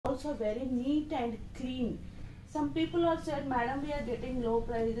also very neat and clean. Some people have said, madam, we are getting low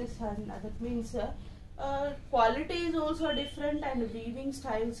prices, and that means quality is also different, and weaving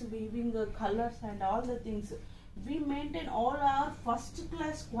styles, weaving colors and all the things. We maintain all our first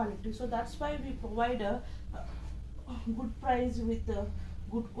class quality, so that's why we provide a good price with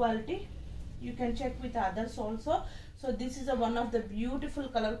good quality. You can check with others also. So this is one of the beautiful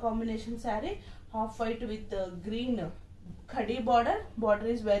color combination saree, half white with green khadi border. Border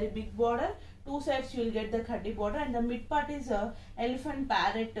is very big border. Two sides you will get the khadi border, and the mid part is elephant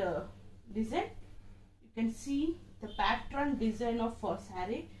parrot design. You can see the pattern design of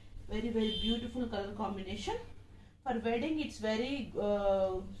saree. Very beautiful color combination. For wedding, it's very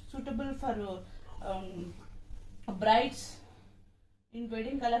suitable for brides. In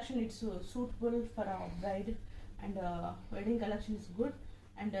wedding collection, it's suitable for a bride, and wedding collection is good.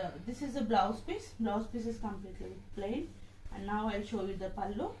 And this is the blouse piece. Blouse piece is completely plain. And now I'll show you the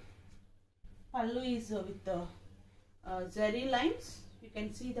pallu. Pallu is with the zari lines. You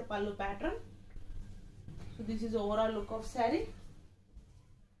can see the pallu pattern. So this is the overall look of saree.